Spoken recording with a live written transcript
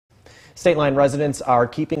State Line residents are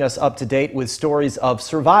keeping us up to date with stories of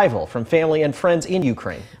survival from family and friends in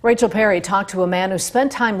Ukraine. Rachel Perry talked to a man who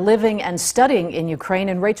spent time living and studying in Ukraine.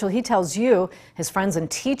 And Rachel, he tells you his friends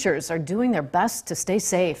and teachers are doing their best to stay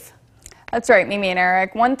safe. That's right, Mimi and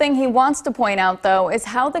Eric. One thing he wants to point out, though, is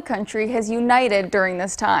how the country has united during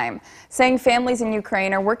this time, saying families in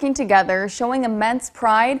Ukraine are working together, showing immense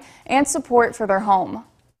pride and support for their home.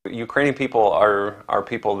 Ukrainian people are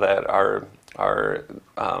people that are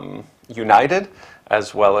united,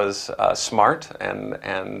 as well as smart,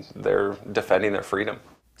 and they're defending their freedom.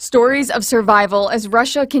 Stories of survival as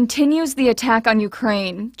Russia continues the attack on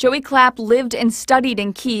Ukraine. Joey Clapp lived and studied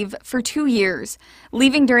in Kyiv for 2 years,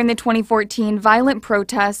 leaving during the 2014 violent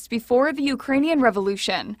protests before the Ukrainian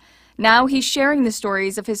Revolution. Now he's sharing the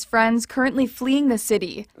stories of his friends currently fleeing the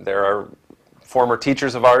city. There are former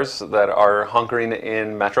teachers of ours that are hunkering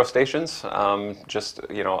in metro stations,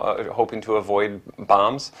 hoping to avoid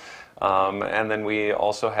bombs. And then we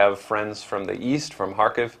also have friends from the east, from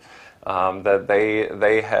Kharkiv, that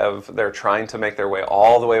they're trying to make their way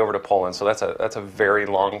all the way over to Poland. So that's a very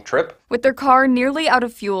long trip. With their car nearly out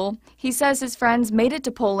of fuel, he says his friends made it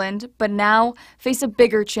to Poland, but now face a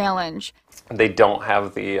bigger challenge. They don't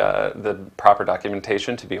have the proper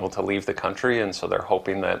documentation to be able to leave the country, and so they're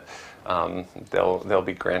hoping that they'll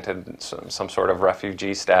be granted some sort of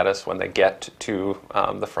refugee status when they get to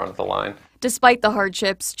the front of the line. Despite the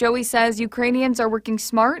hardships, Joey says Ukrainians are working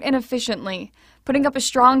smart and efficiently, putting up a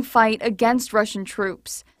strong fight against Russian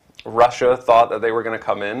troops. Russia thought that they were going to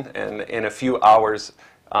come in and in a few hours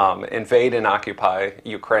invade and occupy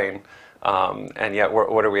Ukraine, and yet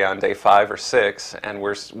what are we on, day 5 or 6, and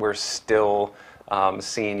we're still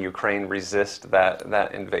seeing Ukraine resist that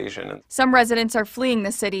invasion. Some residents are fleeing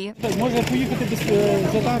the city.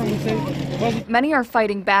 Many are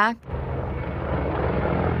fighting back,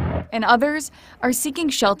 and others are seeking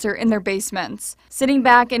shelter in their basements. Sitting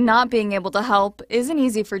back and not being able to help isn't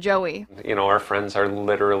easy for Joey. You know, our friends are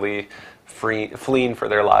literally fleeing for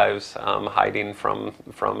their lives, hiding from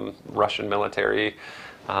Russian military,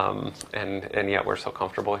 and yet we're so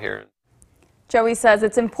comfortable here. Joey says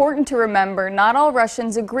it's important to remember not all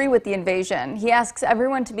Russians agree with the invasion. He asks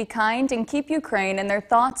everyone to be kind and keep Ukraine in their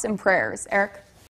thoughts and prayers. Eric?